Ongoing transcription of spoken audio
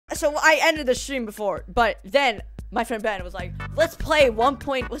so I ended the stream before, but then my friend Ben was like, let's play let's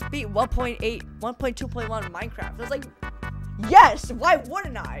beat 1.8, 1.2.1 Minecraft. I was like, yes, why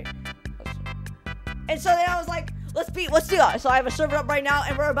wouldn't I? And so then I was like, let's do that. So I have a server up right now,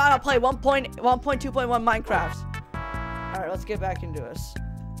 and we're about to play 1.2.1 Minecraft. Alright, let's get back into this.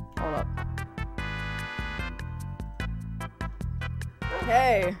 Hold up.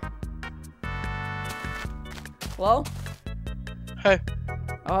 Hey. Hello? Hey.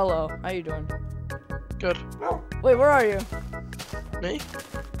 Oh, hello. How you doing? Good. Wait, where are you? Me?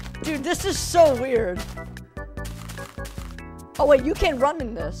 Dude, this is so weird. Oh, wait, you can run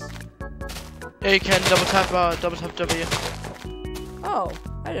in this. Yeah, you can double tap W. Oh,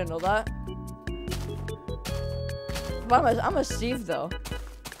 I didn't know that. But I'm a Steve, though.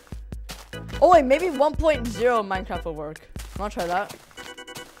 Oh, wait, maybe 1.0 Minecraft will work. Wanna try that?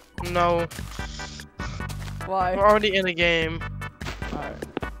 No. Why? We're already in a game. Alright.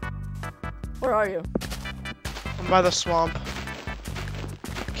 Where are you? I'm by the swamp.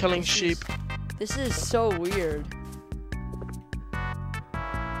 Killing sheep. This is so weird.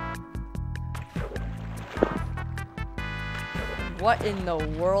 What in the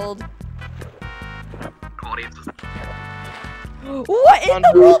world? What in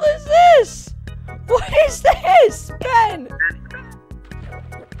the world is this? What is this, Ben?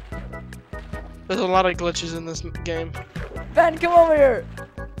 There's a lot of glitches in this game. Ben, come over here.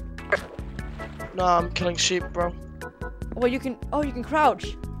 No, I'm killing sheep, bro. Well, you can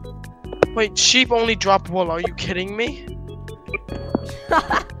crouch. Wait, sheep only drop wool. Are you kidding me?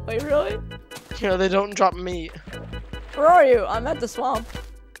 Wait, really? Yeah, they don't drop meat. Where are you? I'm at the swamp.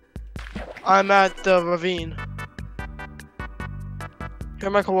 I'm at the ravine. Here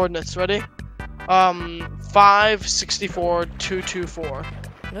are my coordinates. Ready? 5, 64, 224.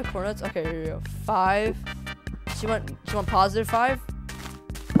 No coordinates? Okay, here you go. 5. So you want positive 5?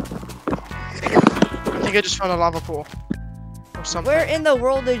 I think I just found a lava pool. Or something. Where in the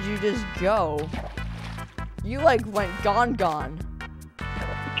world did you just go? You like went gone.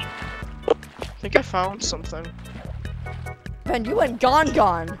 I think I found something. Ben, you went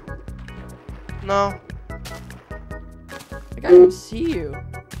gone. No. I can't even see you.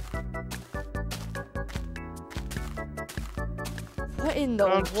 What in the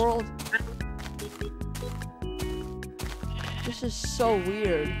world? This is so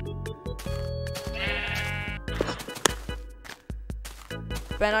weird.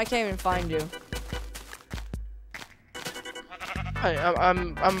 Ben, I can't even find you. Hey,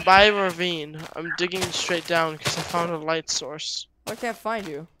 I'm by a ravine. I'm digging straight down because I found a light source. I can't find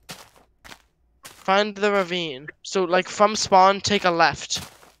you. Find the ravine. So like from spawn, take a left.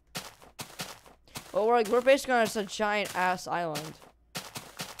 Well, we're basically on a giant ass island.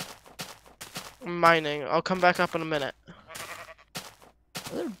 I'm mining. I'll come back up in a minute.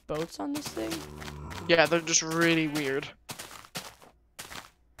 Are there boats on this thing? Yeah, they're just really weird.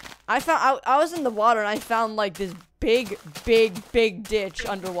 I was in the water and I found like this big ditch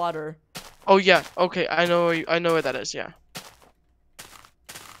underwater. Oh yeah, okay, I know where that is, yeah.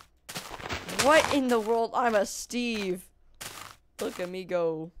 What in the world? I'm a Steve. Look at me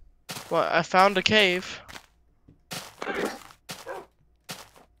go. Well, I found a cave.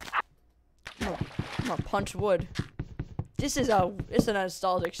 I'm gonna punch wood. It's a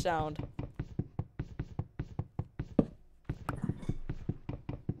nostalgic sound.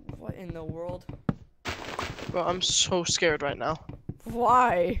 What in the world? Bro, I'm so scared right now.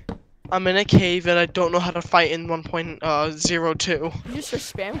 Why? I'm in a cave and I don't know how to fight in 1.02. You just are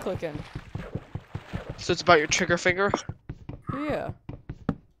spam clicking. So it's about your trigger finger? Yeah.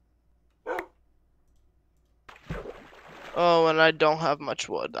 Oh, and I don't have much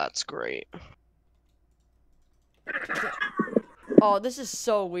wood. That's great. Oh, this is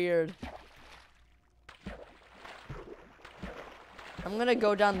so weird. I'm gonna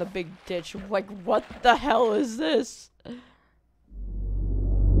go down the big ditch. Like, what the hell is this?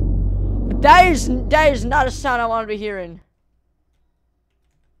 That is not a sound I want to be hearing.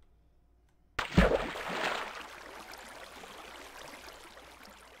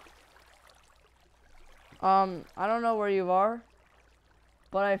 I don't know where you are,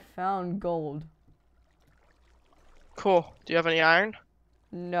 but I found gold. Cool. Do you have any iron?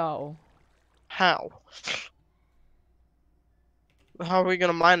 No. How? How are we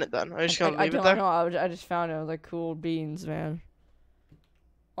gonna mine it then? Are you just gonna leave it there? No, I just found it. I was like, cool beans, man.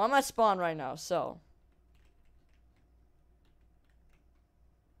 Well, I'm at spawn right now, so.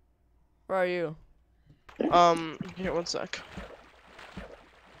 Where are you? Here, one sec.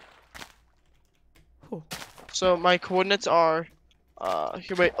 Whew. So my coordinates are,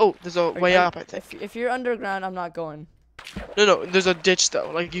 here, wait, oh, there's a way up, I think. If you're underground, I'm not going. No, there's a ditch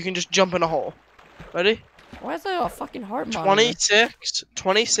though. Like you can just jump in a hole. Ready? Why is there a fucking heart monitor?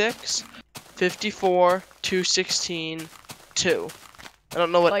 26, 54, 216, 2. I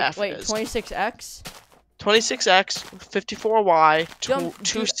don't know what Like, F wait, is. 26X? 26X, 54Y, Jump,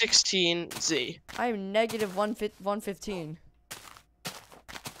 dude. 216Z. I am negative 115.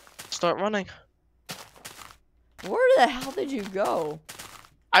 Start running. Where the hell did you go?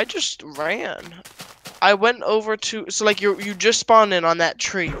 I just ran. I went over to like you just spawned in on that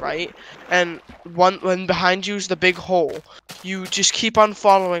tree, right? And when behind you is the big hole. You just keep on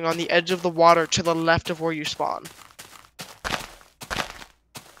following on the edge of the water to the left of where you spawn.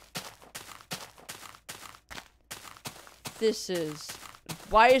 This is...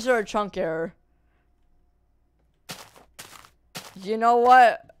 Why is there a chunk error? You know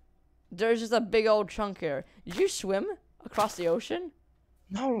what? There's just a big old chunk error. Did you swim across the ocean?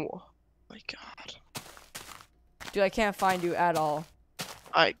 No. My God. Dude, I can't find you at all.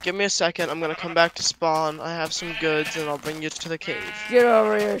 Alright, give me a second. I'm gonna come back to spawn. I have some goods and I'll bring you to the cave. Get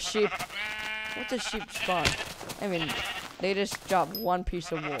over here, sheep. What does sheep spawn? I mean, they just drop one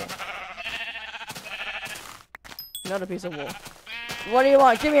piece of wool. Another piece of wool. What do you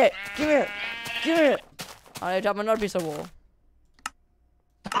want? Give me it! Give me it! Give me it! I drop another piece of wool.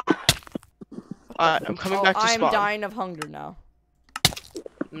 Alright, I'm coming back to spawn. I'm dying of hunger now.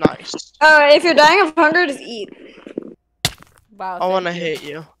 Nice. If you're dying of hunger, just eat. Wow. I wanna thank hate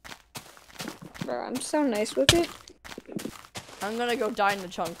you. Bro, I'm so nice with it. I'm gonna go die in the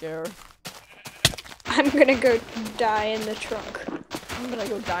chunk error. I'm gonna go die in the trunk. I'm gonna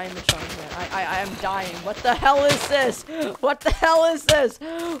go die in the trunk, man. I am dying. What the hell is this? What the hell is this?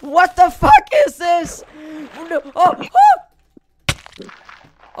 What the fuck is this? Oh, no.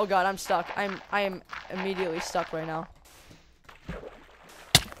 Oh god, I'm stuck. I am immediately stuck right now.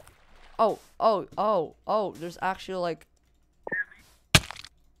 Oh, there's actually like...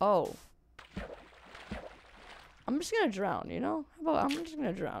 Oh. I'm just gonna drown, you know? How about I'm just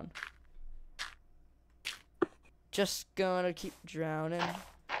gonna drown. Just gonna keep drowning.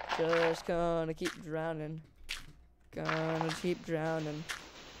 Just gonna keep drowning. Gonna keep drowning.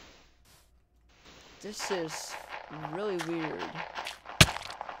 This is really weird.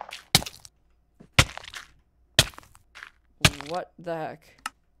 What the heck?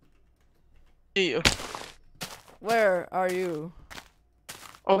 See you. Where are you?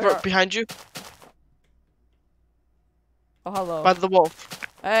 Over behind you. Oh, hello. By the wolf.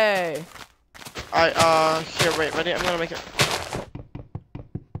 Hey. Here, wait, ready? I'm gonna make it.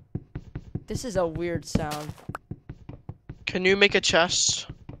 This is a weird sound. Can you make a chest?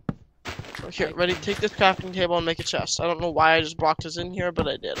 Here, ready? Take this crafting table and make a chest. I don't know why I just blocked this in here, but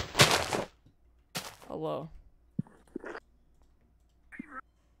I did. Hello.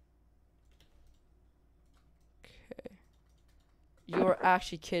 Okay. You're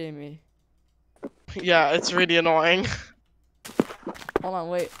actually kidding me. Yeah, it's really annoying. Hold on,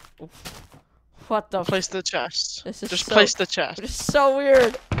 wait. What the? Place the chest. This is just so, place the chest. It's so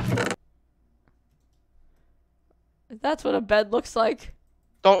weird. That's what a bed looks like.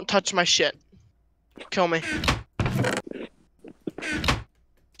 Don't touch my shit. Kill me.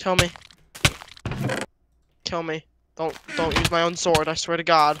 Kill me. Kill me. Don't use my own sword. I swear to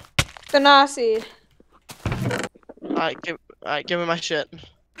God. Thanasi. Alright, give me my shit.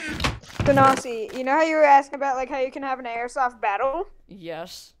 Thanasi, you know how you were asking about like how you can have an airsoft battle?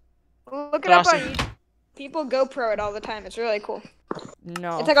 Yes. Look it up on YouTube. People GoPro it all the time. It's really cool.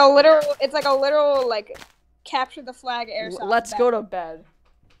 No. It's like a literal like capture the flag airsoft. Let's battle. go to bed.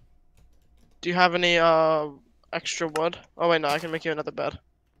 Do you have any extra wood? Oh wait, no, I can make you another bed.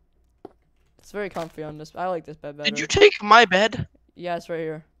 It's very comfy on this. I like this bed better. Did you take my bed? Yeah, it's right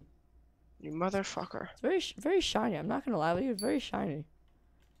here. You motherfucker. It's very shiny. I'm not gonna lie with you. It's very shiny.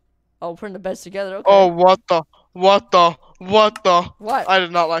 Oh, putting the beds together. Okay. Oh, what the? What? What? I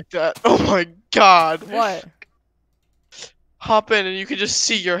did not like that. Oh my God. What? Hop in and you can just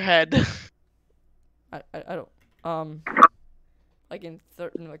see your head. I don't. Like in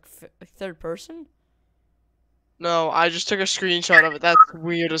third person. No, I just took a screenshot of it. That's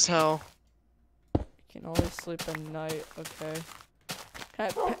weird as hell. You can only sleep at night. Okay.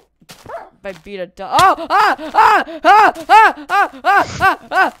 Can I beat a dog? Oh!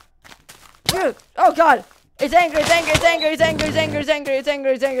 Dude, oh God! It's angry! It's angry! It's angry! It's angry! It's angry! It's angry! It's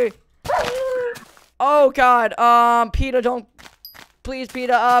angry! It's angry! Oh God! Peter, don't. Please,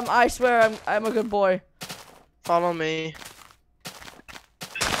 Peter. I swear, I'm a good boy. Follow me.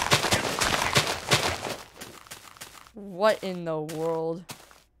 What in the world?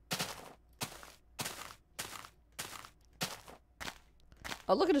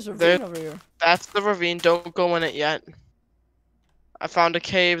 Oh, look at this ravine over here. That's the ravine. Don't go in it yet. I found a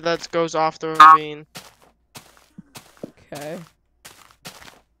cave that goes off the ravine. Okay.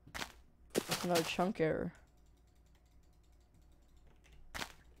 That's another chunk error.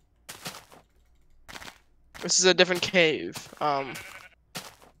 This is a different cave. Do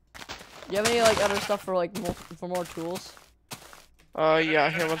you have any like other stuff for like for more tools? Yeah,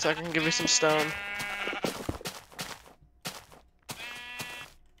 here, 1 second, give me some stone.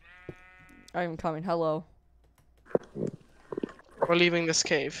 I'm coming. Hello. We're leaving this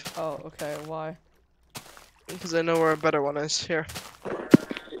cave. Oh, okay. Why? Because I know where a better one is. Here.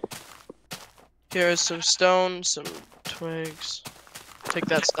 Here's some stone, some twigs. Take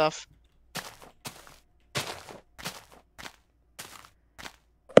that stuff.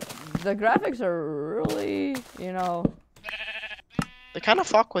 The graphics are really, you know. They kind of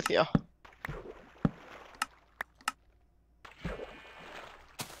fuck with you.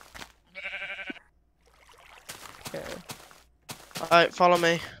 Okay. Alright, follow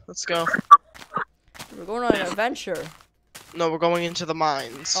me. Let's go. We're going on an adventure. No, we're going into the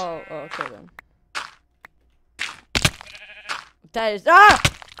mines. Oh, okay then. That is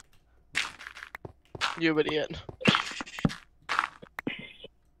You idiot.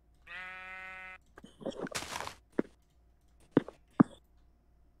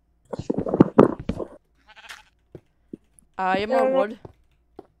 You have more wood?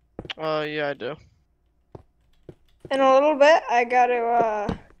 Yeah, I do. In a little bit, I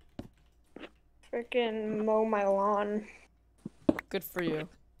gotta freaking mow my lawn. Good for you.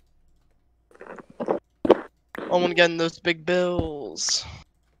 I'm getting those big bills.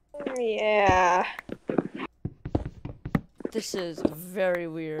 Yeah. This is very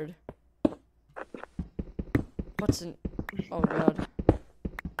weird. What's in? Oh god.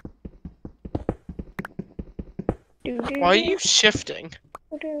 Why are you shifting?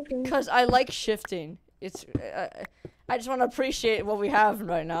 Cause I like shifting. It's I just want to appreciate what we have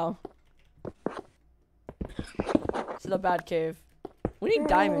right now. This is a bad cave. We need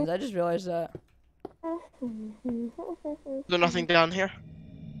diamonds. I just realized that. Is there nothing down here?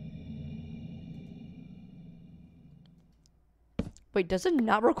 Wait, does it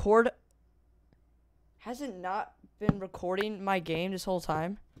not record? Has it not been recording my game this whole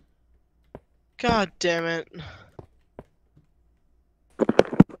time? God damn it.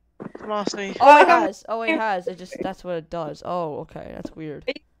 Thanasi. Oh, it has. Oh, it has. It just, that's what it does. Oh, okay. That's weird.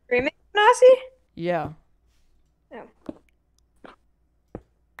 Are you streaming, Thanasi? Yeah. Oh.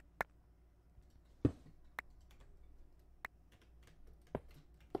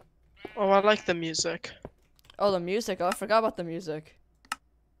 Oh, I like the music. Oh, the music. Oh, I forgot about the music.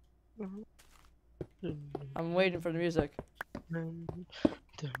 I'm waiting for the music.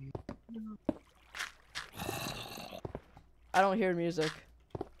 I don't hear music.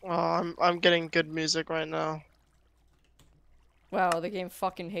 Oh, I'm getting good music right now. Wow, the game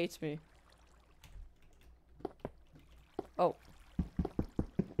fucking hates me. Oh.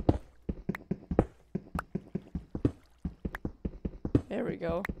 There we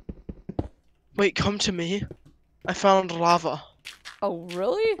go. Wait, come to me. I found lava. Oh,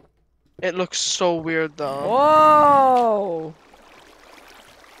 really? It looks so weird though. Whoa!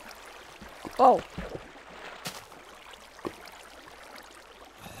 Oh.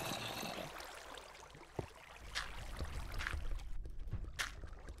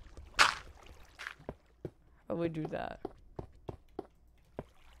 How do we do that?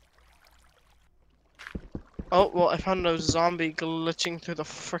 Oh, well, I found a zombie glitching through the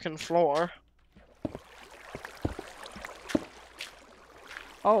frickin' floor.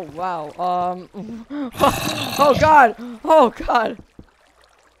 Oh, wow. Oh, God! Oh, God!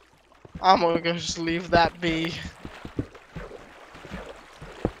 I'm gonna just leave that be.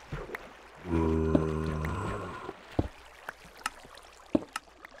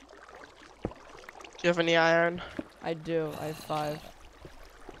 Do you have any iron? I do. I have 5.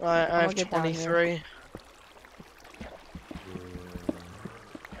 I have gonna get down here. 23.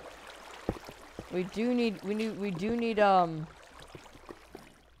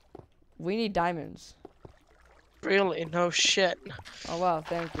 We need diamonds. Really? No shit. Oh, wow.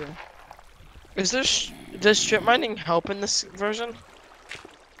 Thank you. Does strip mining help in this version?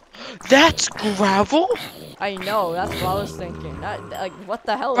 That's gravel? I know. That's what I was thinking. Like, what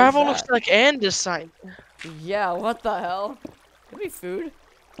the hell Gravel is looks that? like andesite. Yeah, what the hell? Give me food.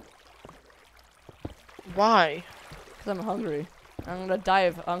 Why? Because I'm hungry. I'm gonna die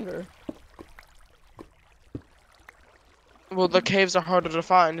of hunger. Well, the caves are harder to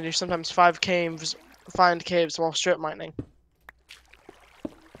find, and you sometimes find caves while strip mining.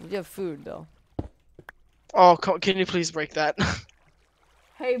 You have food, though. Oh, can you please break that?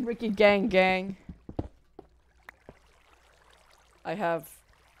 Hey, Ricky Gang Gang. I have.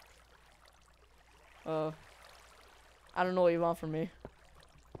 I don't know what you want from me.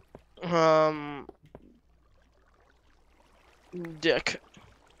 Dick.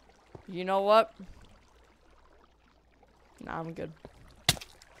 You know what? Nah, I'm good.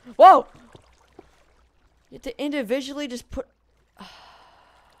 Whoa! You have to individually just put.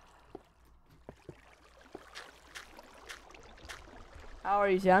 How are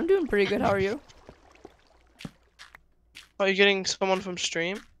you? I'm doing pretty good. How are you? Are you getting someone from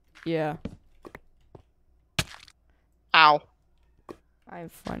stream? Yeah, Ow. I'm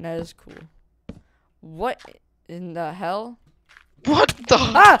fine. That is cool. What in the hell? What the?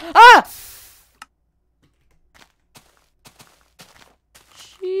 Ah! Ah!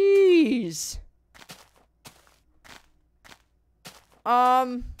 Jeez.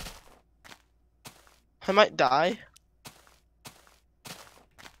 I might die.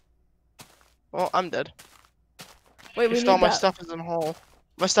 Well, I'm dead. Wait, we Just need all my that. stuff is in a hole.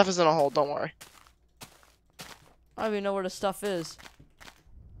 My stuff is in a hole, don't worry. I don't even know where the stuff is.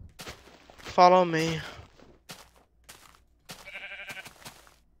 Follow me.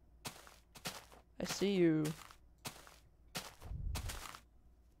 I see you.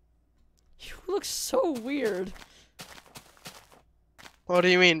 You look so weird. What do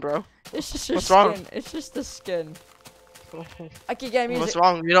you mean, bro? It's just your What's skin. wrong? It's just the skin. I keep getting music. What's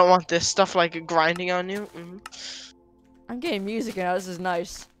wrong? You don't want this stuff like grinding on you? I'm getting music now. This is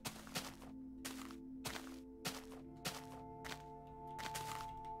nice.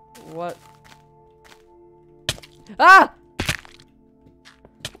 What? Ah!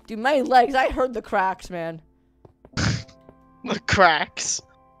 Dude, my legs. I heard the cracks, man. The cracks.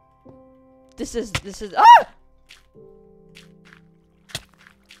 This is. Ah!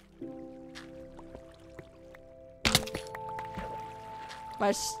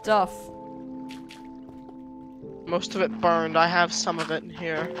 My stuff. Most of it burned. I have some of it in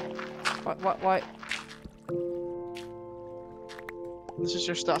here. What? This is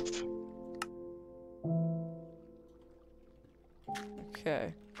your stuff.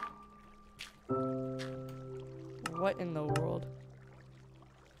 Okay. What in the world?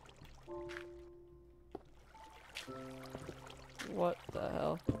 What the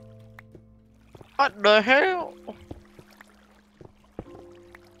hell? What the hell?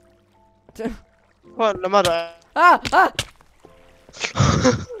 What in the mother? Ah! Ah!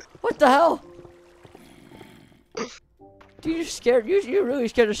 What the hell? Dude, you're scared. You really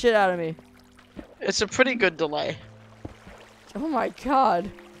scared the shit out of me. It's a pretty good delay. Oh my god.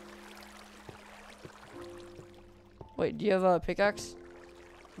 Wait, do you have a pickaxe?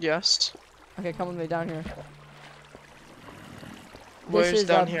 Yes. Okay, come with me down here. Where's This is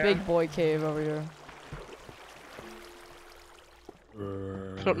down a here? big boy cave over here.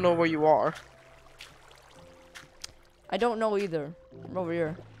 I don't know where you are. I don't know either. I'm over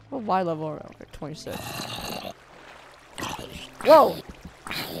here. What Y level are we? Okay, 26. Whoa!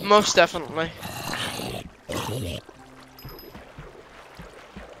 Most definitely.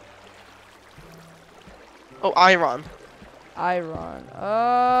 Oh, iron. Iron.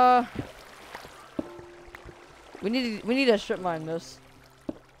 We need to strip mine this.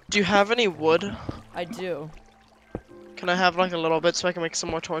 Do you have any wood? I do. Can I have like a little bit so I can make some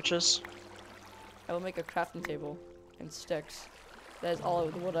more torches? I will make a crafting table and sticks. That is all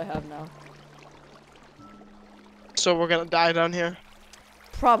of the wood I have now. So we're gonna die down here.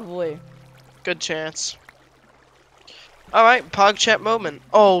 Probably. Good chance. Alright, PogChat moment.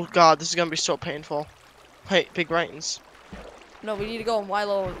 Oh god, this is gonna be so painful. Hey, big rains. No, we need to go on Y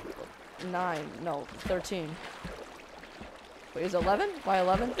level 9. No, 13. Wait, is it 11? Why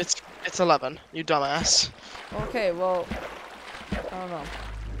 11? It's 11, you dumbass. Okay, well, I don't know.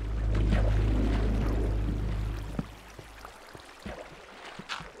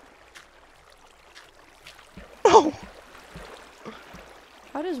 Oh!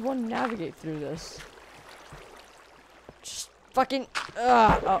 How does one navigate through this? Just fucking.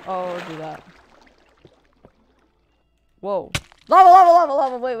 Oh, do that. Whoa.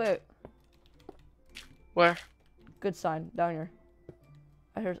 Lava. Wait. Where? Good sign. Down here.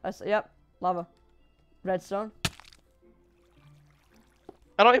 Yep. Lava. Redstone.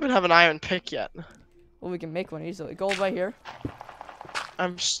 I don't even have an iron pick yet. Well, we can make one easily. Gold right here.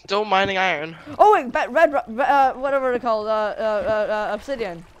 I'm still mining iron. Oh wait, whatever it's called.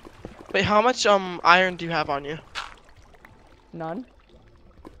 Obsidian. Wait, how much iron do you have on you? None.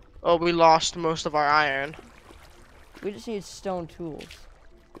 Oh, we lost most of our iron. We just need stone tools.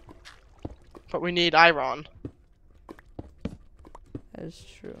 But we need iron. That is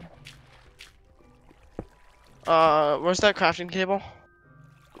true. Where's that crafting table?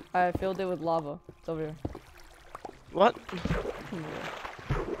 I filled it with lava. It's over here. What? Come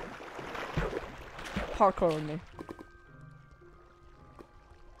here. Parkour with me.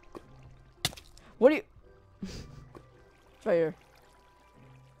 What do you? It's right here.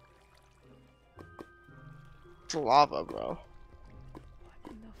 It's lava, bro.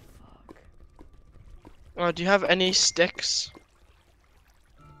 What in the fuck? Do you have any sticks?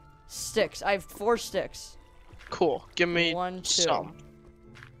 Sticks. I have 4 sticks. Cool. Give me 1, 2. some.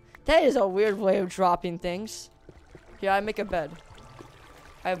 That is a weird way of dropping things. Here, I make a bed.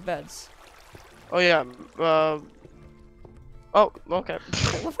 I have beds. Oh yeah. Oh, okay.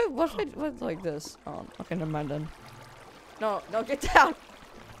 What if I went like this? Oh, okay, never mind then. No, get down!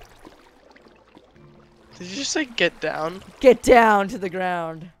 Did you just say get down? Get down to the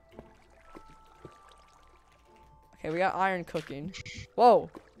ground. Okay, we got iron cooking. Whoa.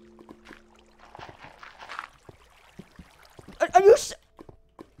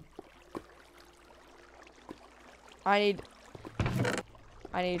 Are you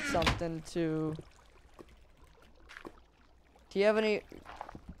I need something to... Do you have any...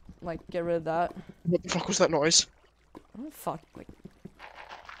 Like, get rid of that? What the fuck was that noise? Oh, fuck. Like...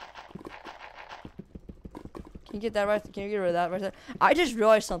 Can you get that right? Can you get rid of that right there? I just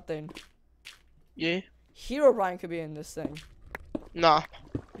realized something. Yeah? Hero Brian could be in this thing. Nah.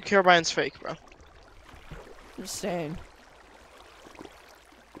 Carabine's fake, bro. I'm just saying.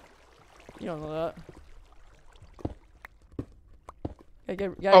 You don't know that. You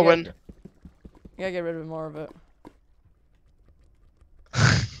gotta get rid of more of it.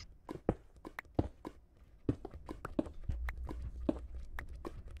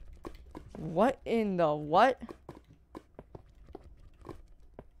 What in the what?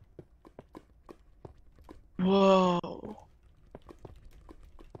 Whoa.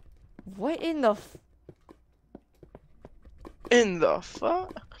 What in the f- In the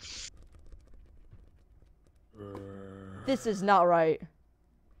fuck? This is not right.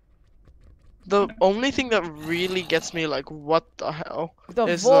 The only thing that really gets me, like, what the hell? The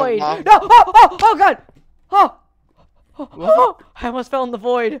is void. The lava. No! Oh god! Oh! Oh, What? oh! I almost fell in the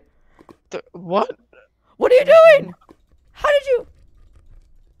void. What? What are you doing? How did you?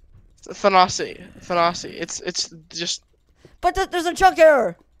 Thanasi. It's just... But there's a chunk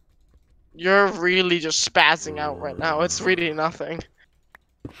error. You're really just spazzing out right now. It's really nothing.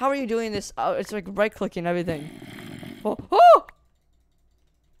 How are you doing this? Oh, it's like right-clicking everything. Oh! Oh!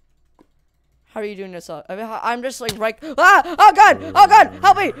 How are you doing this? I mean, I'm just like right. Ah! Oh god! Oh god!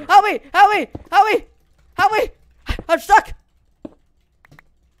 Help me! Help me! Help me! Help me! Help me! I'm stuck.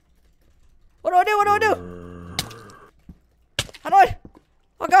 What do I do? What do I do? How do I?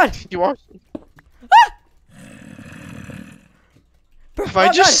 Oh god! You are... Ah! Have I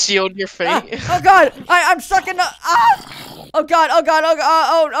Oh, just God. sealed your fate? Ah! Oh god! I'm stuck in the. Ah! Oh god! Oh god! Oh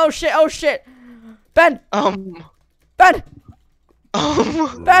god! Oh shit! Oh shit! Ben! Ben!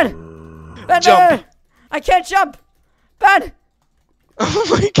 Ben! Ben! Jump. Ben! I can't jump! Ben! Oh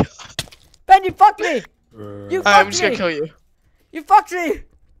my god. Ben, you fucked me! You fucked I'm just me! gonna kill you. You fucked me!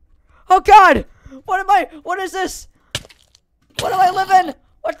 Oh god! What is this? What do I live in?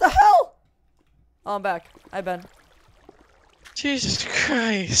 What the hell? Oh, I'm back. Hi, Ben. Jesus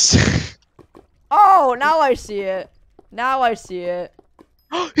Christ. Oh, now I see it. Now I see it.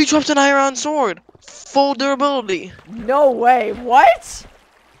 He dropped an iron sword. Full durability. No way. What?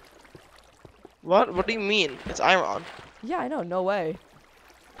 What? What do you mean? It's iron. Yeah, I know. No way.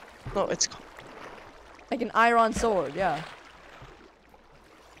 No, it's Like an iron sword, yeah.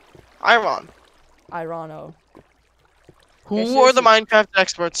 iron. Irono. Who Yeah, are the seriously. Minecraft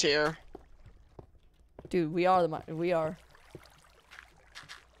experts here? Dude, we are.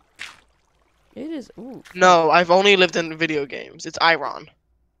 It is. Ooh. No, I've only lived in video games. It's iron.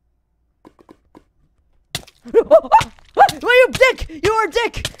 Well, you dick! You are a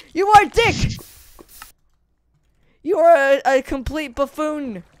dick! You are a dick! You are a complete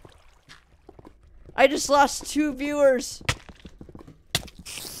buffoon. I just lost 2 viewers.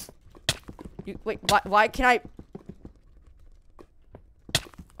 Wait, why can I?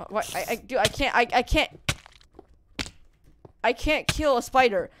 Why I can't kill a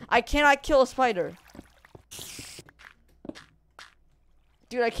spider. I cannot kill a spider.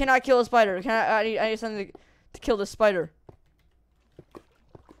 Dude, I cannot kill a spider. I need something to kill this spider.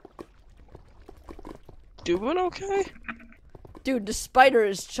 Doing okay? Dude, the spider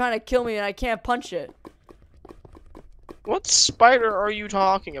is trying to kill me and I can't punch it. What spider are you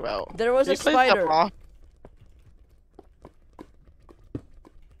talking about? There was You a played that spider. rock?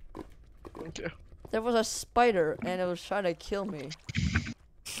 Okay. There was a spider and it was trying to kill me.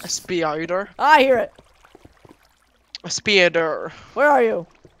 A spider? I hear it. A spider. Where are you?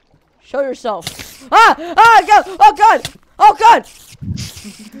 Show yourself. Ah! Ah! God! Oh God! Oh god!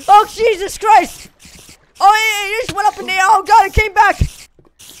 Oh Jesus Christ! Oh, it just went up in the air. Oh god, it came back.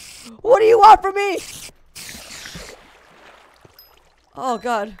 What do you want from me? Oh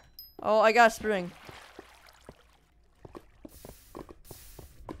god. Oh, I got a spring.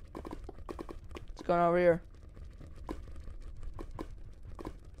 What's going on over here?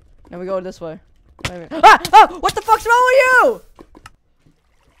 Now we go this way. Wait a minute. Ah! Oh! What the fuck's wrong with you?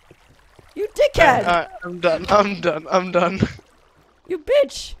 You dickhead! Alright, I'm done. I'm done. I'm done. You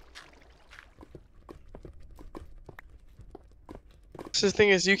bitch! So the thing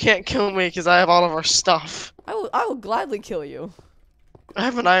is, you can't kill me because I have all of our stuff. I will gladly kill you. I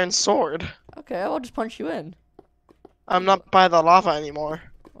have an iron sword. Okay, I'll just punch you in. I'm not by the lava anymore.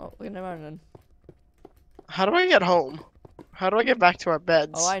 Oh, never mind then. How do I get home? How do I get back to our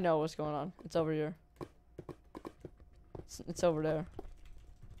beds? Oh, I know what's going on. It's over here. It's over there.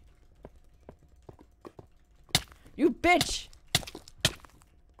 You bitch!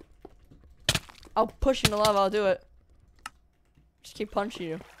 I'll push you in the lava, I'll do it. Just keep punching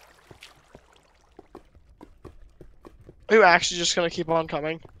you. Are you actually just gonna keep on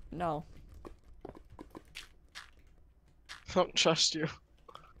coming? No. I don't trust you.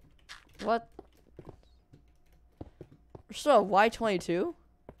 What? We're still at Y22?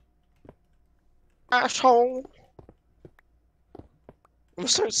 Asshole!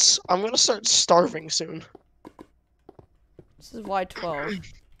 I'm gonna start starving soon. This is Y12.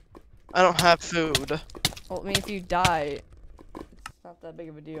 I don't have food. Well, I mean, if you die, it's not that big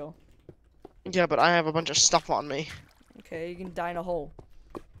of a deal. Yeah, but I have a bunch of stuff on me. Okay, you can die in a hole.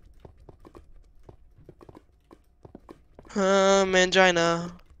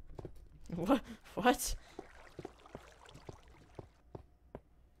 Mangina. What? What?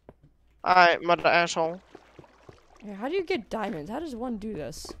 Alright, mother asshole. Yeah, how do you get diamonds? How does one do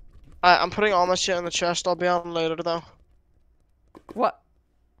this? I'm putting all my shit in the chest. I'll be on later, though. What?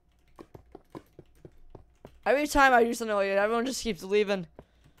 Every time I do something like that, everyone just keeps leaving.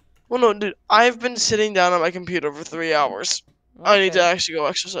 Well, no, dude. I've been sitting down on my computer for 3 hours. I need to Okay. actually go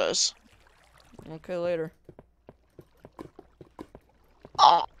exercise. Okay, later.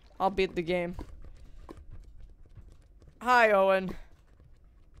 Ah. I'll beat the game. Hi, Owen.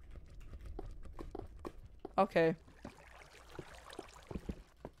 Okay.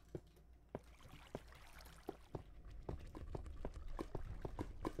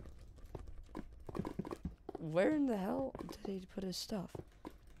 Where in the hell did he put his stuff?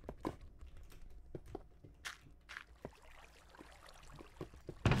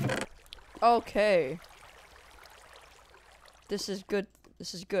 Okay. This is good.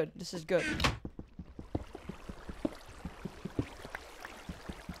 This is good. This is good.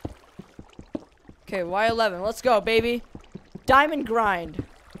 Okay, Y11. Let's go, baby. Diamond grind.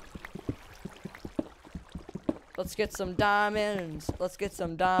 Let's get some diamonds. Let's get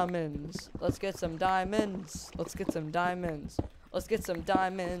some diamonds. Let's get some diamonds. Let's get some diamonds. Let's get some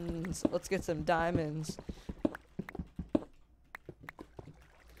diamonds. Let's get some diamonds.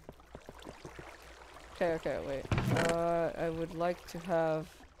 Okay, wait. I would like to have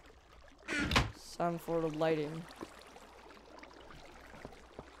some sort of lighting.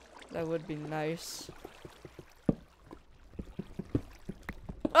 That would be nice.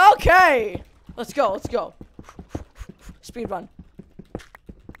 Okay! Let's go, let's go. Speed run.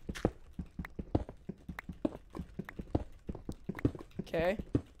 Okay.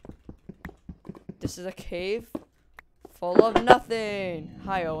 This is a cave full of nothing.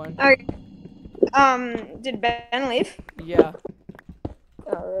 Hi, Owen. Okay. Did Ben leave? Yeah.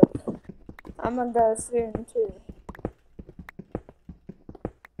 Alright. I'm gonna go soon too.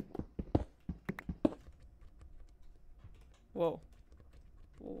 Whoa.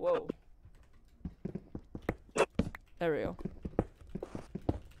 Whoa. There we go.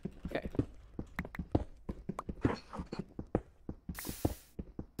 Okay.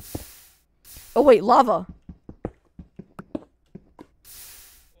 Oh wait, lava.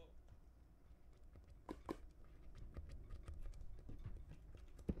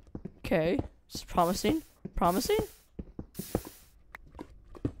 Okay. This is promising. Promising?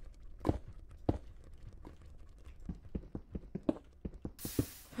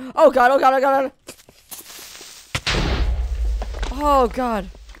 Oh god, oh god, oh god, oh god.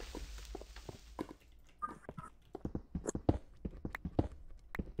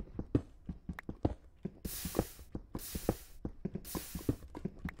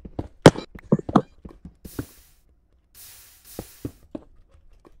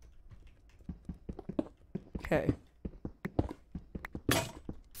 Okay.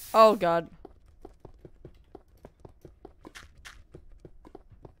 Oh god.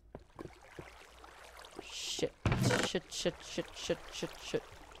 Shit. shit, shit, shit, shit, shit.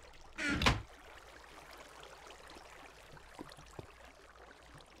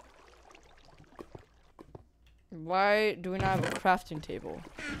 Why do we not have a crafting table?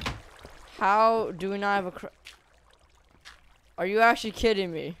 How do we not have a Are you actually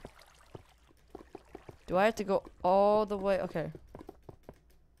kidding me? Do I have to go all the way? Okay.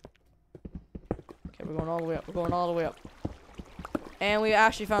 Okay, we're going all the way up. We're going all the way up. And we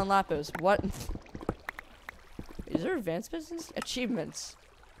actually found lapis. What? Is there advanced business? Achievements.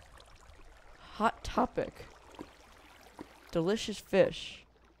 Hot topic. Delicious fish.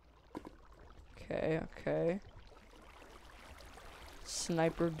 Okay, okay.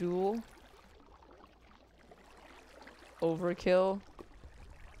 Sniper duel. Overkill.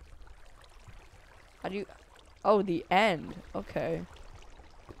 How do you... Oh, the end. Okay.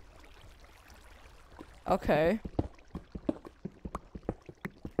 Okay.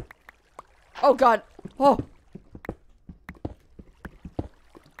 Oh, God. Oh.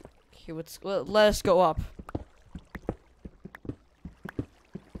 Okay, let us go up.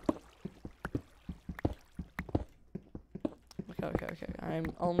 Okay.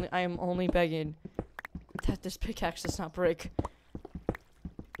 I am only begging that this pickaxe does not break.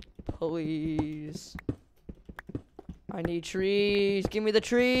 Please. I need trees. Give me the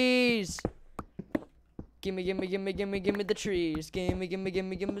trees. Gimme the trees.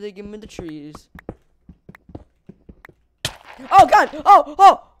 Gimme the trees. Oh, God!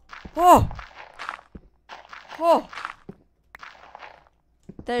 Oh!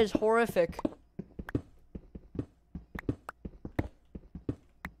 That is horrific.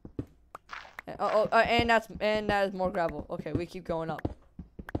 And that is more gravel. Okay, we keep going up.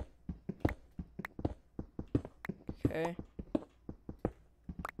 Okay.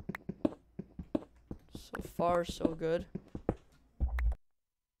 So far, so good.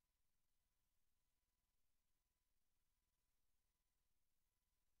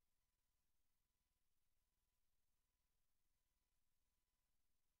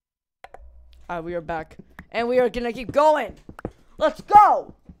 Alright, we are back. And we are gonna keep going! Let's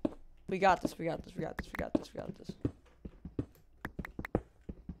go! We got this.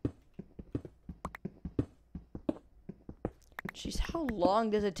 Jeez, how long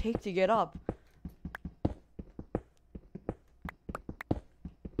does it take to get up?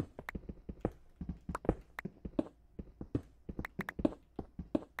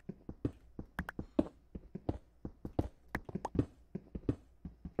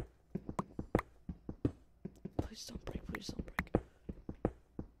 Please don't break. Please don't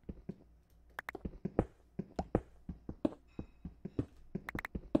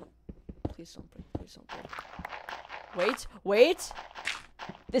break. Wait!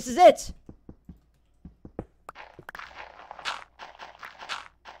 This is it!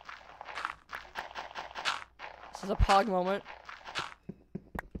 This is a pog moment.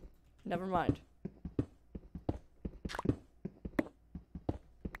 Never mind.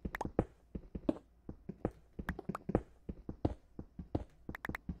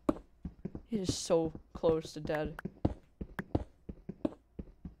 It is so close to dead.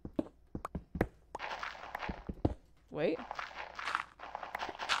 Wait.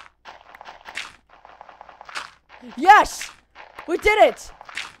 Yes! We did it!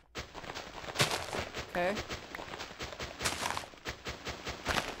 Okay.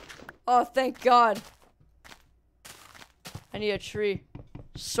 Oh, thank God. I need a tree.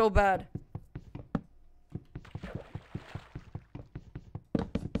 So bad.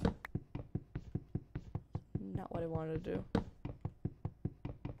 Not what I wanted to do.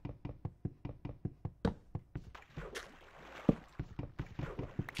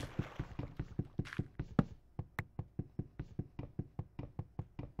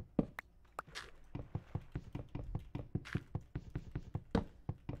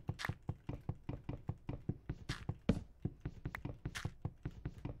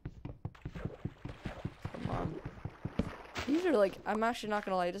 These are like, I'm actually not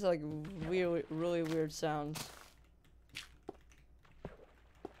gonna lie, these are like weird, really weird sounds.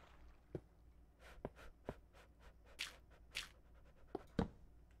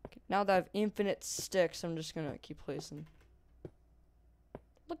 Okay, now that I have infinite sticks, I'm just gonna keep placing.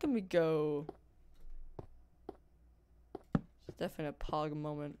 Look at me go. It's definitely a pog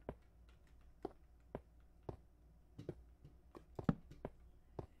moment.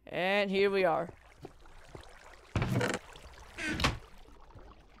 And here we are.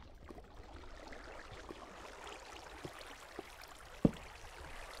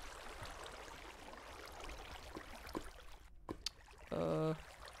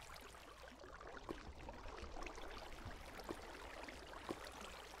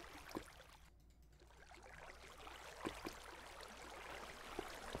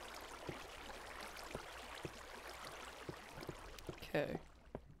 Okay.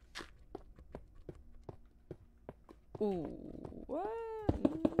 Ooh. What?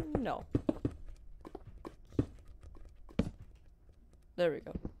 No. There we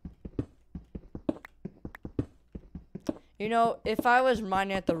go. You know, if I was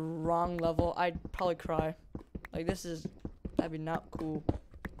mining at the wrong level, I'd probably cry. Like, that'd be not cool.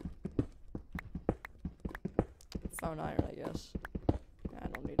 Found iron, I guess. I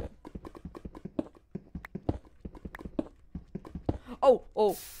don't need it. Oh,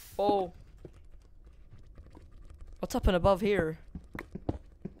 oh, oh. What's up and above here?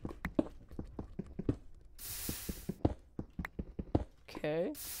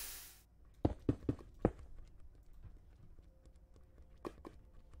 Okay.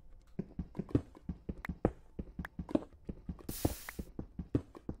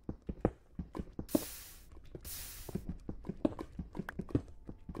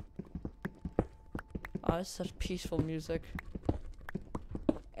 Oh, it's such peaceful music.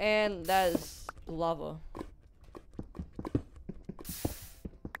 And that is lava.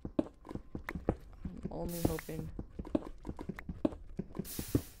 I'm only hoping.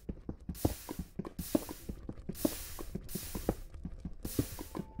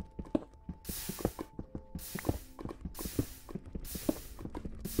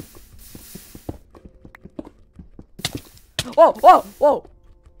 Whoa, whoa, whoa!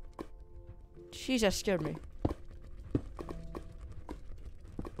 Jeez, that scared me.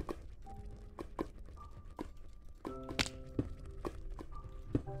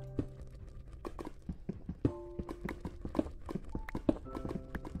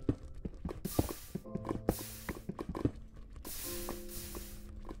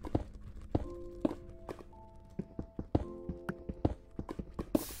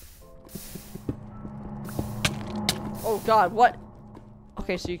 Oh god, what?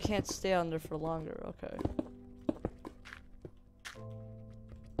 Okay, so you can't stay under for longer, okay.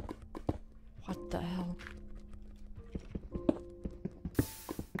 What the hell?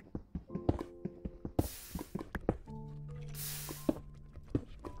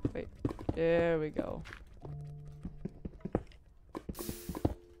 Wait, there we go.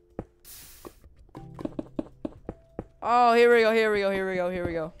 Oh, here we go, here we go, here we go, here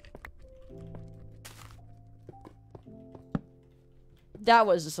we go. That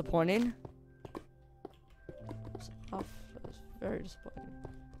was disappointing. Oh, that was very disappointing.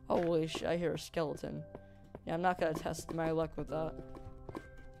 Holy shit, I hear a skeleton. Yeah, I'm not gonna test my luck with that.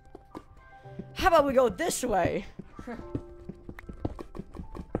 How about we go this way?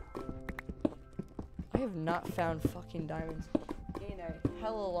 I have not found fucking diamonds in a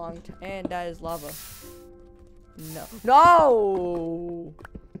hella long time. And that is lava. No. No!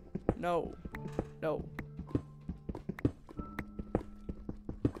 No. No.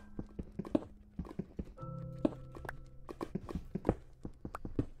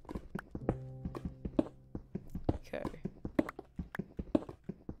 Okay.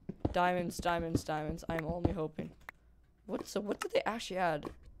 Diamonds, diamonds, diamonds. I'm only hoping. What did they actually add?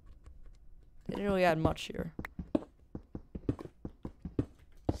 They didn't really add much here.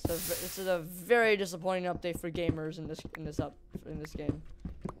 It's a very disappointing update for gamers in this game.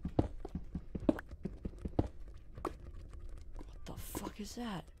 What the fuck is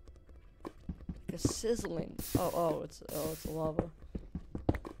that? Like a sizzling. Oh, it's lava.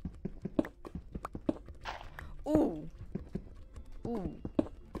 Ooh. Ooh.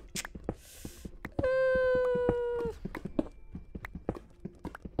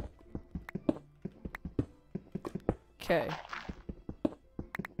 Okay.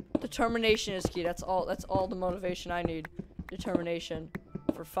 Determination is key. That's all the motivation I need. Determination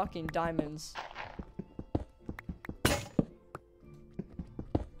for fucking diamonds.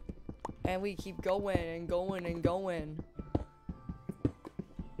 And we keep going and going and going.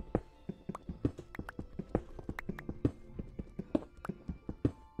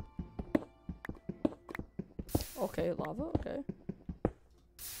 Okay, lava, okay.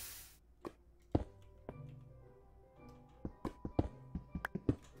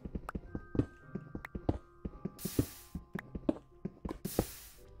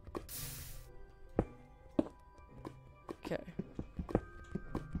 Okay.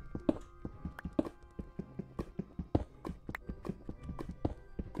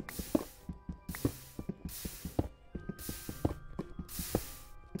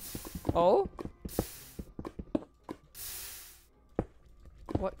 Oh?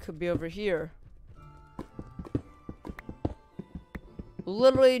 What could be over here?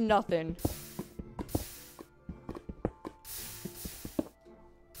 Literally nothing.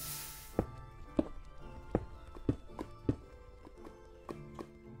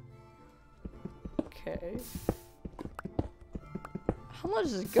 Okay. How much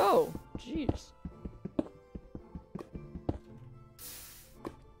does it go? Jeez.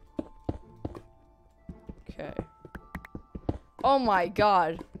 Okay. Oh my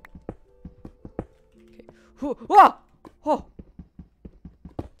god. Okay. Whoa! Oh!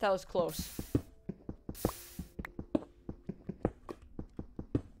 That was close.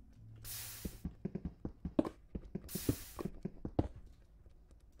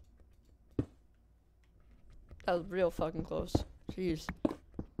 That was real fucking close. Jeez.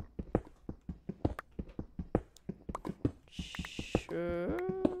 Sure.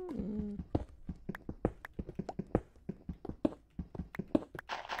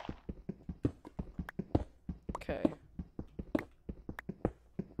 Okay.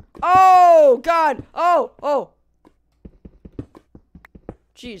 Oh god! Oh!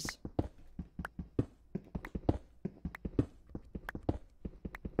 Jeez.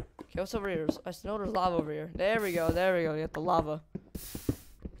 Okay, what's over here? I know there's lava over here. There we go. You got the lava.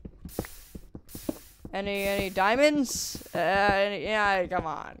 Any diamonds? Yeah, come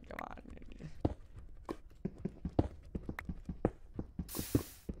on.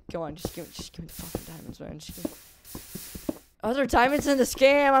 Come on, just give me the fucking diamonds, man. Are there diamonds in this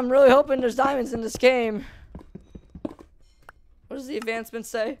game? I'm really hoping there's diamonds in this game. What does the advancement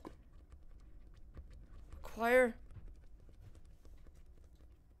say? Acquire.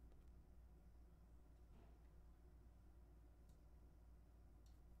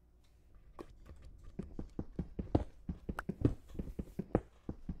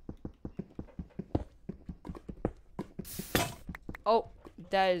 Oh,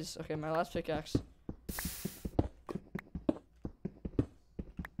 that is okay. My last pickaxe.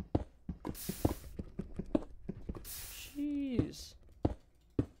 Jeez.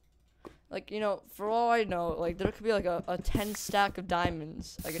 Like, you know, for all I know, like, there could be like a 10 stack of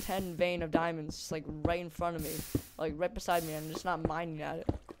diamonds, like a 10 vein of diamonds, just, like right in front of me, like right beside me. I'm just not mining at it.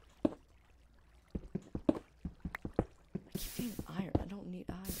 I keep getting iron. I don't need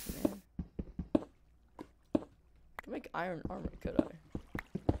iron, man. I could make iron armor, could I?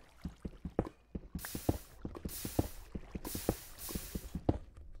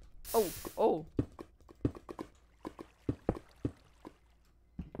 Oh.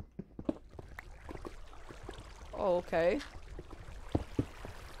 Oh, okay.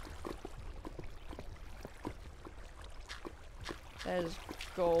 That is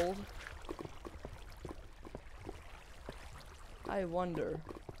gold. I wonder.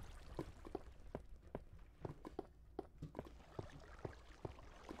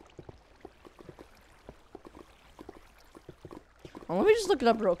 Well, let me just look it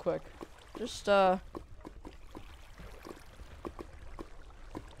up real quick. Just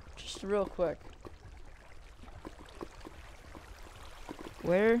real quick.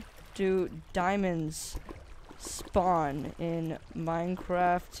 Where do diamonds spawn in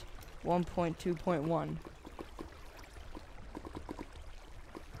Minecraft 1.2.1?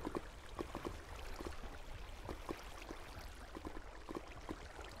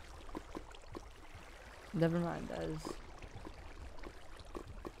 Never mind, that is...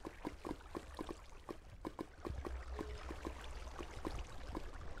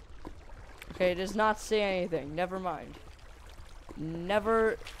 Okay, it does not say anything. Never mind.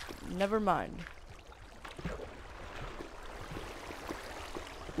 Never mind.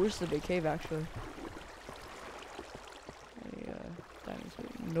 Where's the big cave, actually?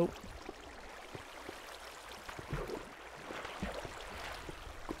 Nope.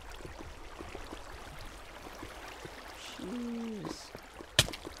 Jeez.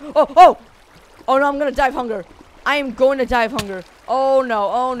 Oh no, I'm gonna die of hunger. I am going to die of hunger. Oh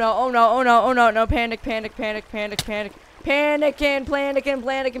no, no, panic. Panicking.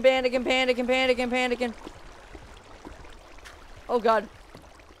 Oh god.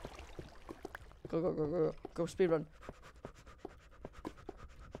 Go, speedrun.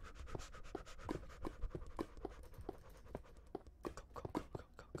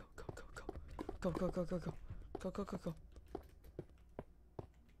 Go.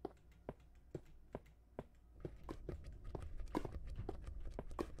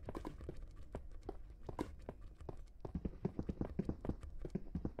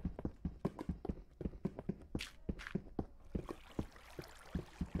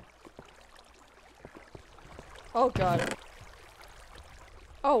 Oh god.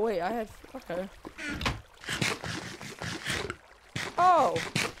 Oh wait, I had okay. Oh,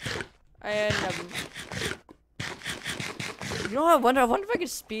 I had never. You know what? I wonder if I could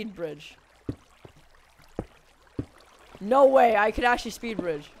speed bridge. No way, I could actually speed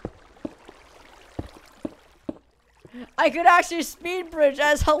bridge. I could actually speed bridge.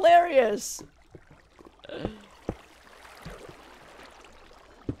 That's hilarious.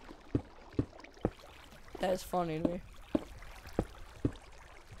 That is funny to me.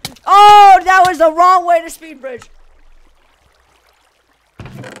 Oh, that was the wrong way to speed bridge.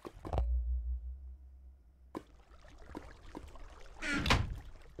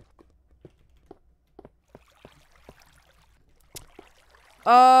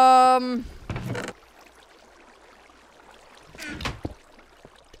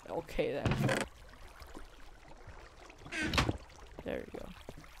 Okay then. There you go.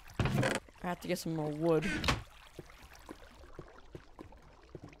 I have to get some more wood.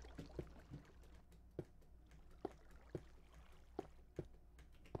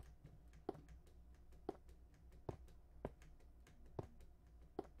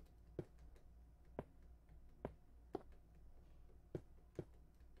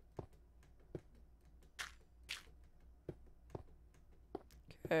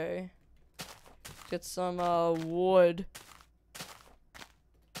 Okay. Get some wood.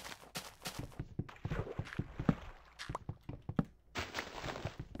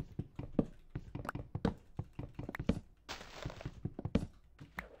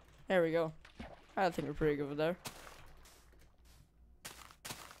 There we go. I think we're pretty good with there.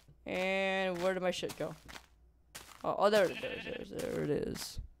 And where did my shit go? Oh, there it is. There it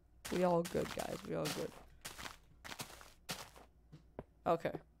is. We all good, guys. We all good.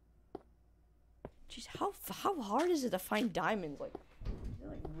 Okay. Jeez, how hard is it to find diamonds? Like, is it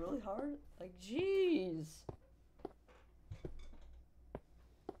like really hard? Like, jeez.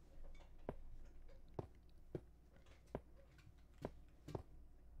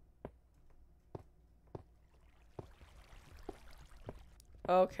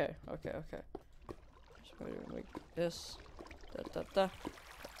 Okay. Just going to make this.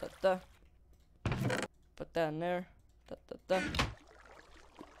 Da. Put that in there. Da.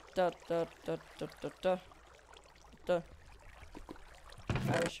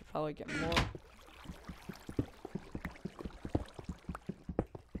 I should probably get more.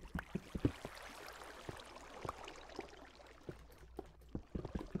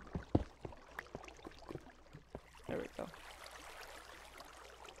 There we go.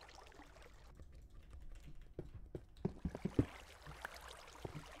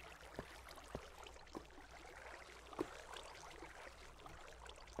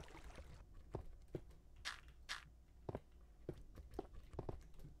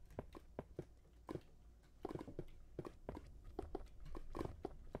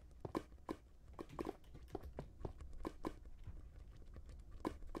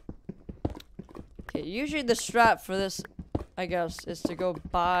 Okay, usually the strat for this, I guess, is to go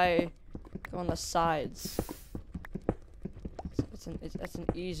on the sides. That's an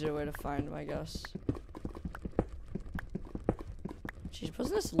easier way to find them, I guess. Jeez,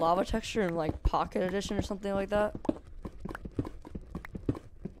 wasn't this lava texture in like Pocket Edition or something like that?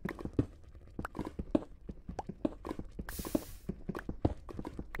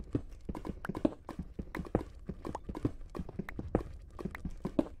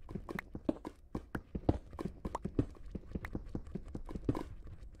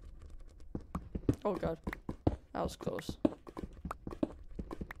 Oh god, that was close.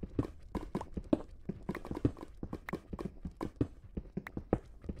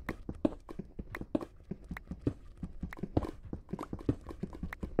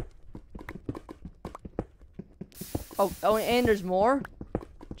 Oh, and there's more?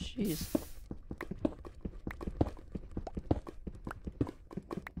 Jeez.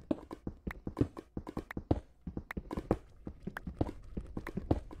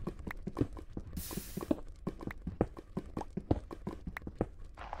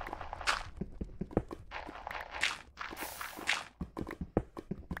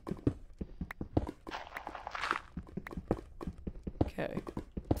 Okay.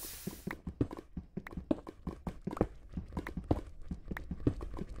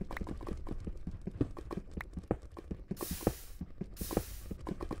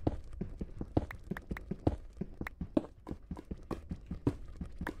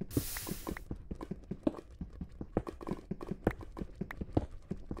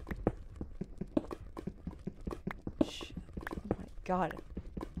 Shit. Oh my god.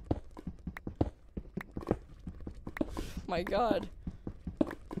 My god.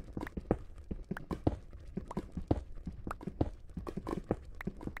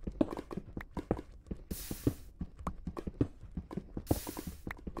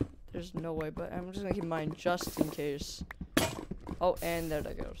 There's no way, but I'm just gonna keep mine just in case. Oh, and there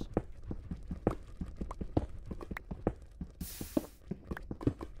that goes.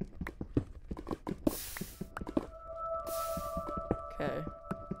 Okay.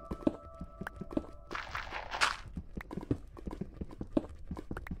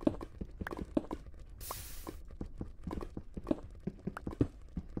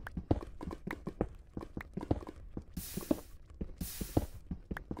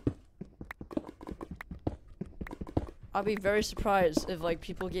 I'll be very surprised if like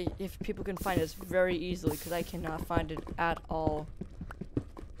if people can find us very easily, because I cannot find it at all.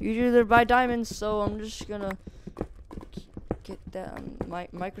 Usually they're by diamonds, so I'm just gonna get that on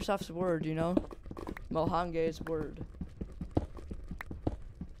Microsoft's word, you know, Mohange's word.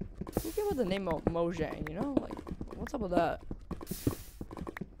 Who came with the name Mojang? You know, like what's up with that?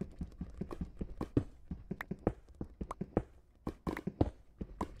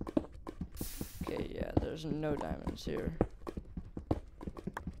 Okay, yeah, there's no diamonds here.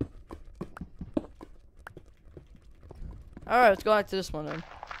 Alright, let's go back to this one then.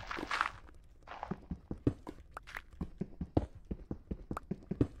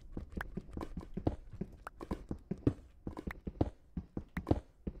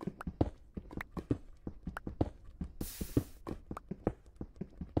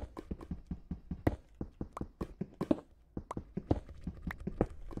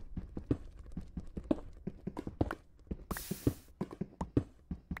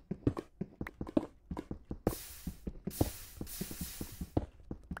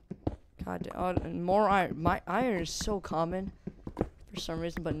 God damn, and more iron. My iron is so common for some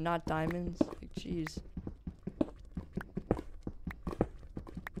reason, but not diamonds. Like, jeez.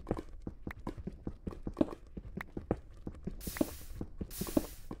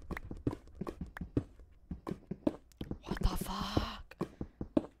 What the fuck?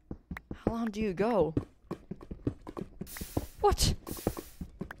 How long do you go? What?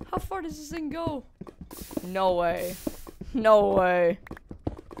 How far does this thing go? No way. No way.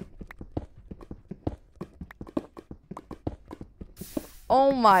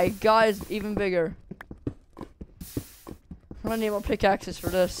 Oh my god, it's even bigger. I'm gonna need more pickaxes for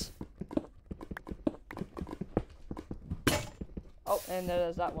this. Oh, and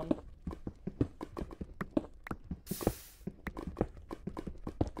there's that one.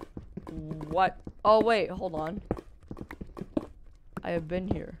 What? Oh wait, hold on. I have been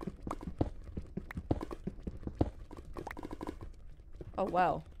here. Oh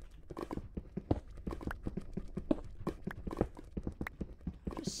wow.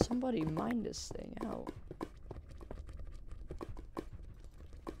 Somebody mine this thing out.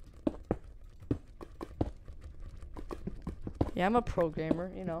 Yeah, I'm a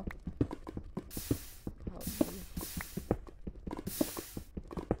programmer, you know.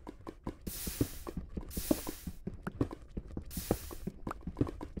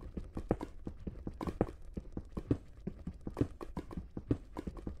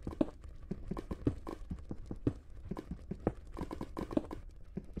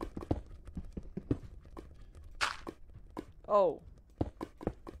 Oh.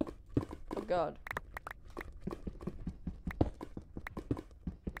 Oh god.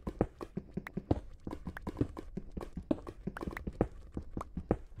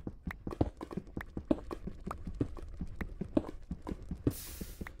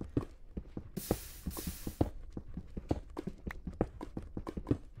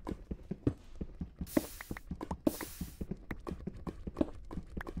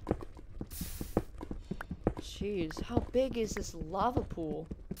 Jeez, how big is this lava pool?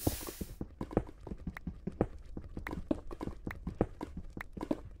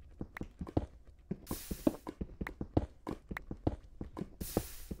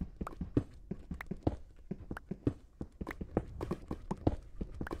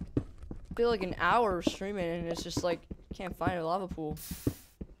 I feel like an hour of streaming and it's just like, can't find a lava pool.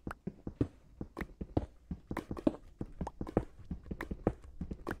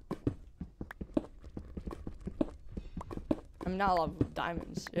 I'm not a lot of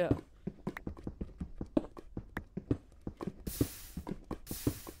diamonds, yeah.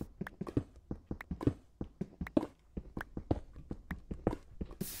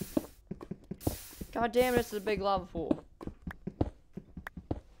 God damn it, it's a big lava pool.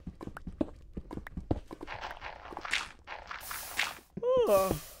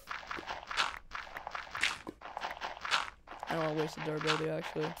 Ugh. I don't want to waste the durability,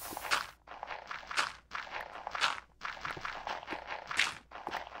 actually.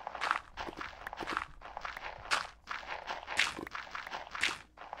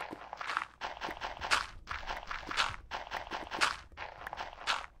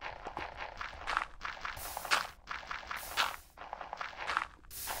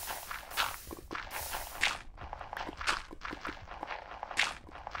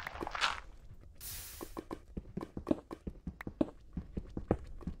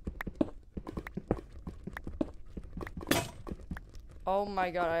 Oh my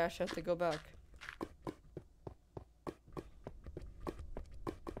god, I actually have to go back.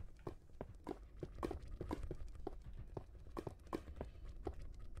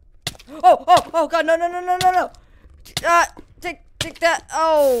 Oh god, no. Take that.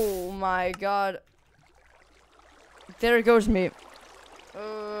 Oh my god. There goes me.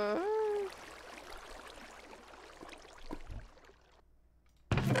 Okay,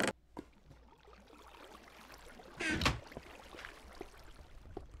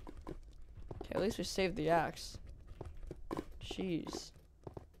 at least we saved the axe. Jeez.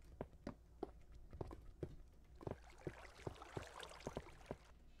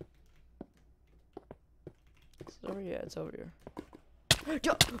 Is it over here? It's over here.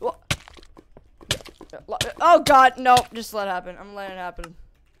 Oh god, no, just let it happen. I'm letting it happen.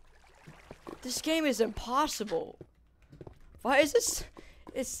 This game is impossible. Why is this?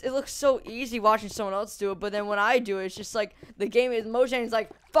 It looks so easy watching someone else do it, but then when I do it, it's just like the game is motion is like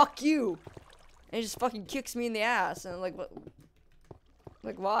fuck you, and it just fucking kicks me in the ass, and I'm like what?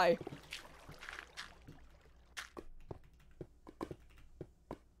 Like why?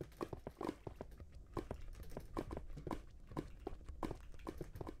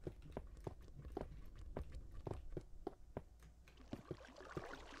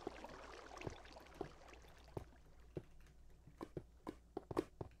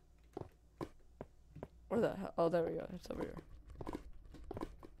 Where the hell? Oh, there we go. It's over here.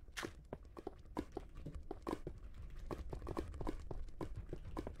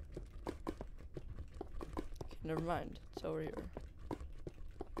 Okay, never mind. It's over here.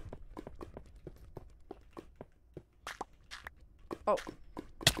 Oh.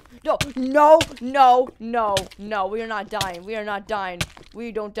 No, no, no, no, no. We are not dying. We are not dying.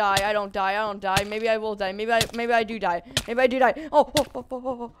 We don't die. I don't die. I don't die. Maybe I will die. Maybe I do die. Maybe I do die. Oh, oh, oh, oh,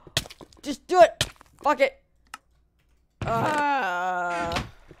 oh. Just do it. Fuck it. Oh,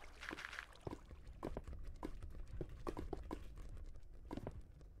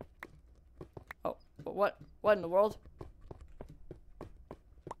 what? What in the world?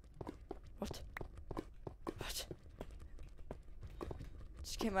 What? What?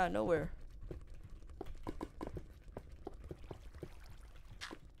 Just came out of nowhere.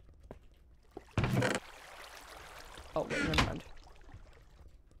 Oh, wait, never mind.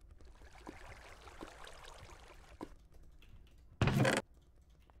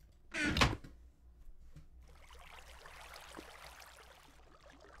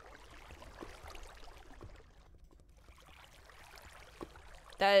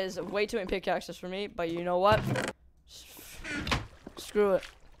 That is way too many pickaxes for me, but you know what? Screw it.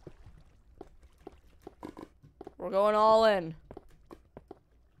 We're going all in.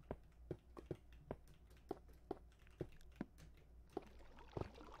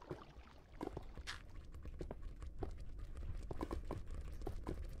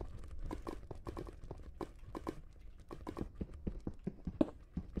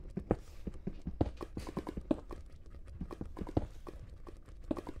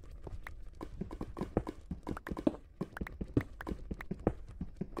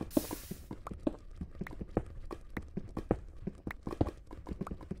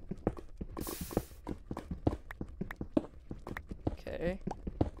 Okay.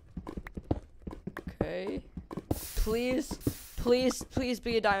 Okay. Please, please, please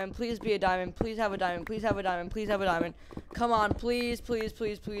be a diamond. Please be a diamond. Please have a diamond. Please have a diamond. Please have a diamond. Come on, please, please,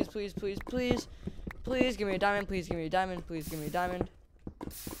 please, please, please, please, please. Please give me a diamond. Please give me a diamond. Please give me a diamond.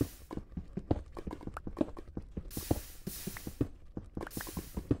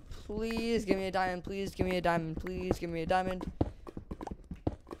 Please give me a diamond. Please give me a diamond. Please give me a diamond.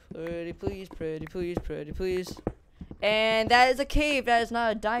 Pretty please, pretty please, pretty please. And that is a cave. That is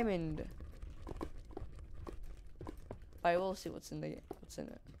not a diamond. I will see what's in it.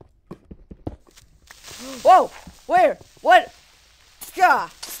 Whoa! Where? What? Gah!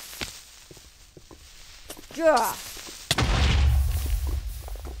 Gah!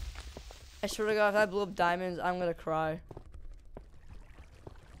 I swear to God, if I blew up diamonds, I'm gonna cry.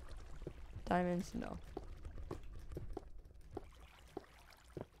 Diamonds? No.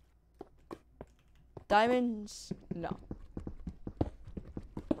 Diamonds? No.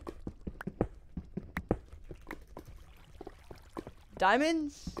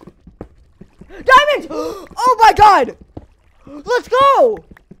 Diamonds? Diamonds! Oh my god! Let's go!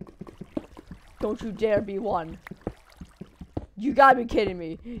 Don't you dare be one. You gotta be kidding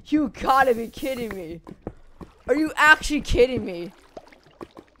me. You gotta be kidding me. Are you actually kidding me?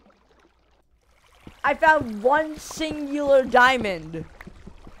 I found one singular diamond.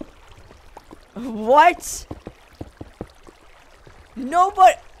 What?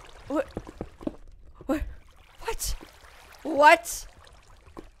 Nobody. What? What? What? What?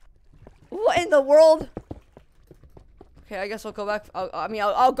 What in the world? Okay, I guess I'll go back.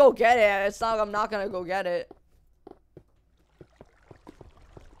 I'll go get it. It's not like I'm not gonna go get it.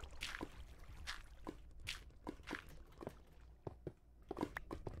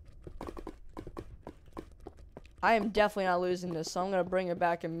 I am definitely not losing this, so I'm gonna bring it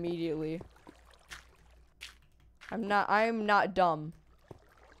back immediately. I'm not dumb.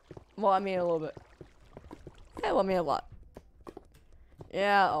 Well, I mean a little bit. Yeah, well, I mean a lot.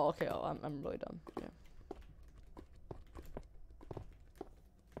 Yeah, oh, okay, oh, I'm really dumb. Yeah.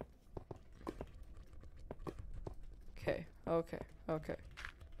 Okay, okay, okay.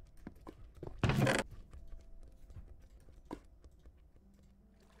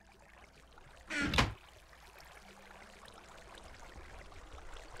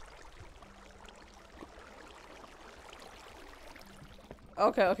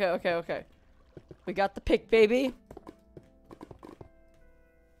 Okay, okay, okay, okay. We got the pick, baby.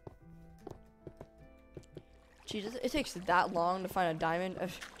 Jesus, it takes that long to find a diamond.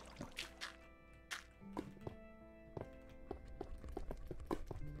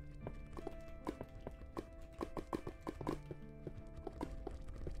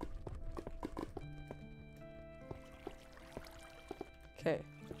 Okay,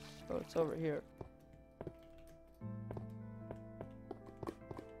 so it's over here.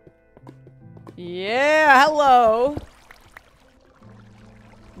 Yeah, hello.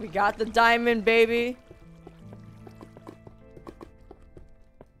 We got the diamond, baby.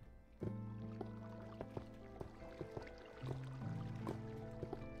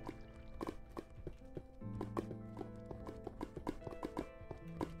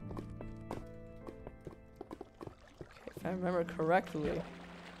 If I remember correctly,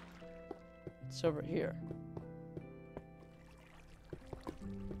 it's over here.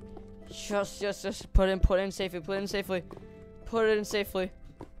 Just put in safely, put in safely. Put it in safely.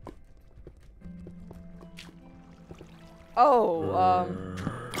 Oh,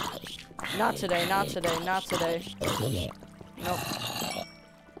 not today, not today, not today. Nope.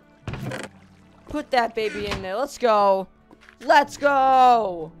 Put that baby in there, let's go. Let's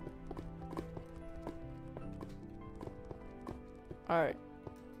go! Alright.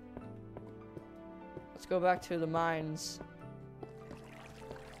 Let's go back to the mines.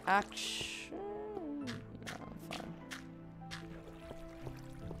 Action. No, I'm fine.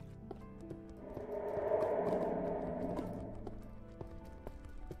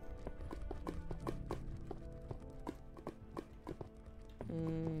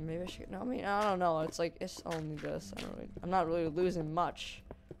 Maybe I should. No, I mean, I don't know. It's like, it's only this. I'm not really losing much.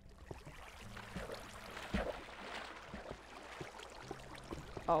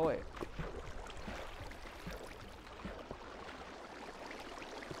 Oh, wait.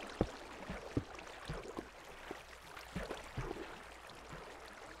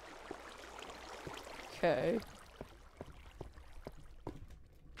 Okay.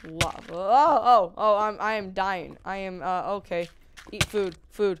 Lava. I am dying. I am, okay. Eat food,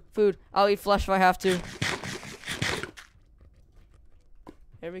 food. I'll eat flesh if I have to.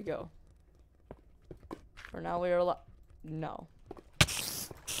 Here we go. For now, we are alive. No.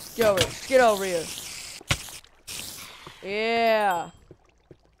 Get over here. Yeah.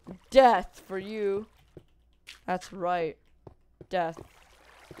 Death for you. That's right. Death.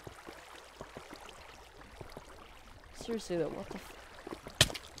 Seriously though, what the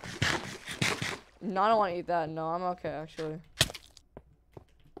No, I don't want to eat that. No, I'm okay actually.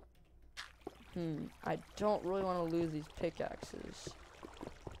 I don't really want to lose these pickaxes.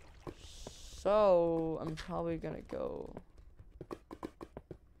 So, I'm probably gonna go.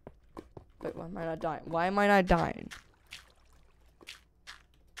 Wait, why am I not dying? Why am I not dying?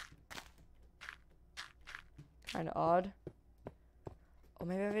 Kinda odd. Oh,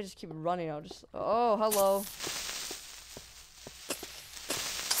 maybe if I just keep running, I'll just. Oh, hello.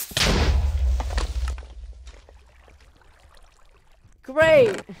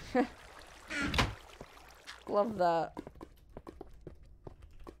 Great! Love that.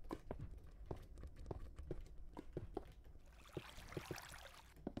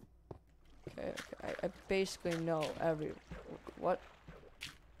 Okay, I basically know every... What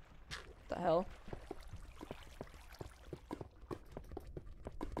the hell?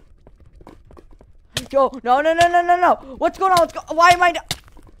 Yo, no! What's going on? Why am I...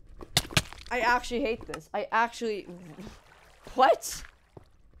 I actually hate this. I actually... What?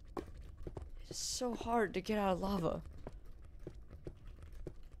 It's so hard to get out of lava.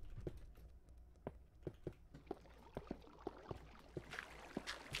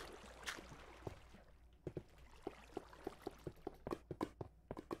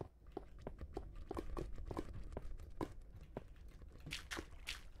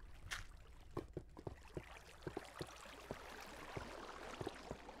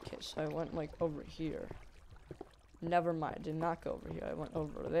 Okay, so I went like over here. Never mind, did not go over here. I went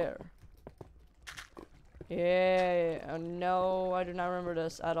over there. Yeah. Oh, no, I do not remember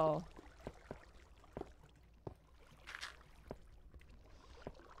this at all.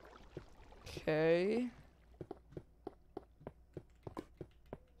 Okay.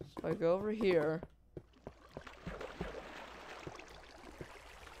 So I go over here.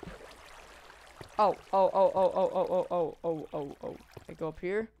 Oh. I go up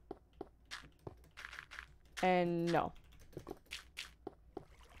here. And no.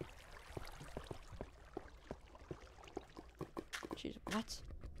 Jeez, what?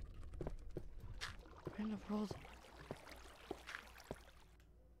 Where in the world?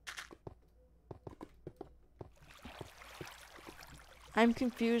 I'm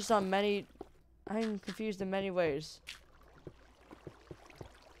confused in many ways.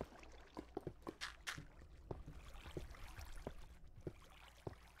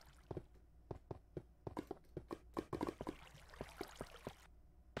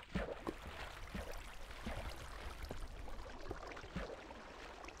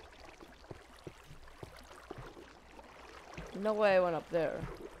 No way I went up there.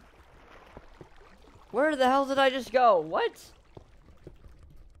 Where the hell did I just go? What?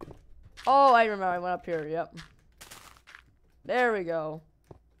 Oh, I remember. I went up here. Yep. There we go.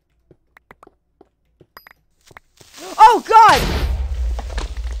 Oh, God!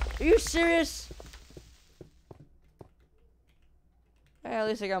 Are you serious? Hey, at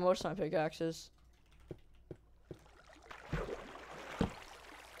least I got most of my pickaxes.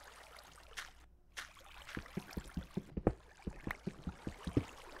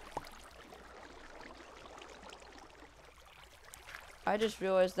 I just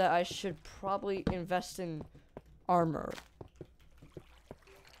realized that I should probably invest in armor.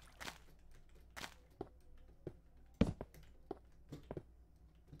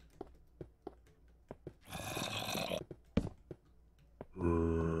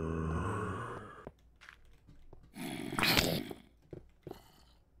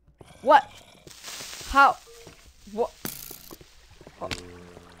 What? How? What?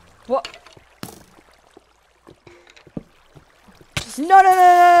 What? No!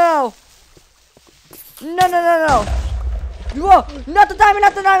 Whoa! Not the diamond!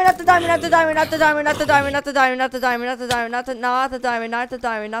 Not the diamond! Not the diamond! Not the diamond! Not the diamond! Not the diamond! Not the diamond! Not the diamond! Not the diamond! Not the diamond! Not the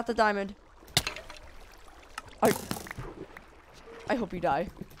diamond! Not the diamond! I hope you die.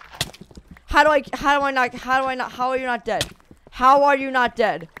 How are you not dead? How are you not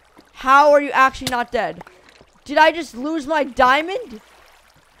dead? How are you actually not dead? Did I just lose my diamond?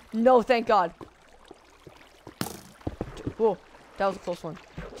 No, thank God. Whoa, that was a close one.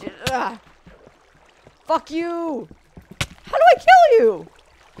 Fuck you! How do I kill you?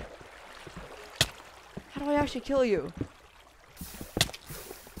 How do I actually kill you?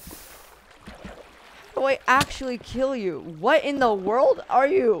 How do I actually kill you? What in the world are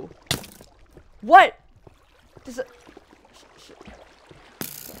you? What? This is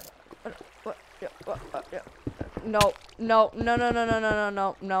No,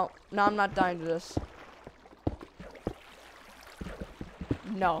 I'm not dying to this.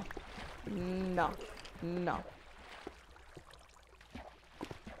 No.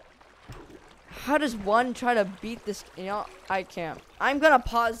 How does one try to beat this? You know, I can't. I'm gonna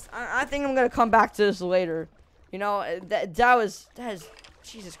pause. I think I'm gonna come back to this later. You know, that is,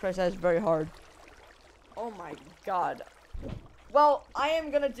 Jesus Christ, that is very hard. Oh my God. Well, I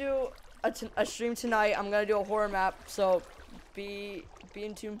am gonna do a stream tonight. I'm gonna do a horror map, so be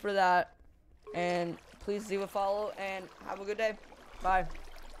in tune for that. And please leave a follow and have a good day. Bye.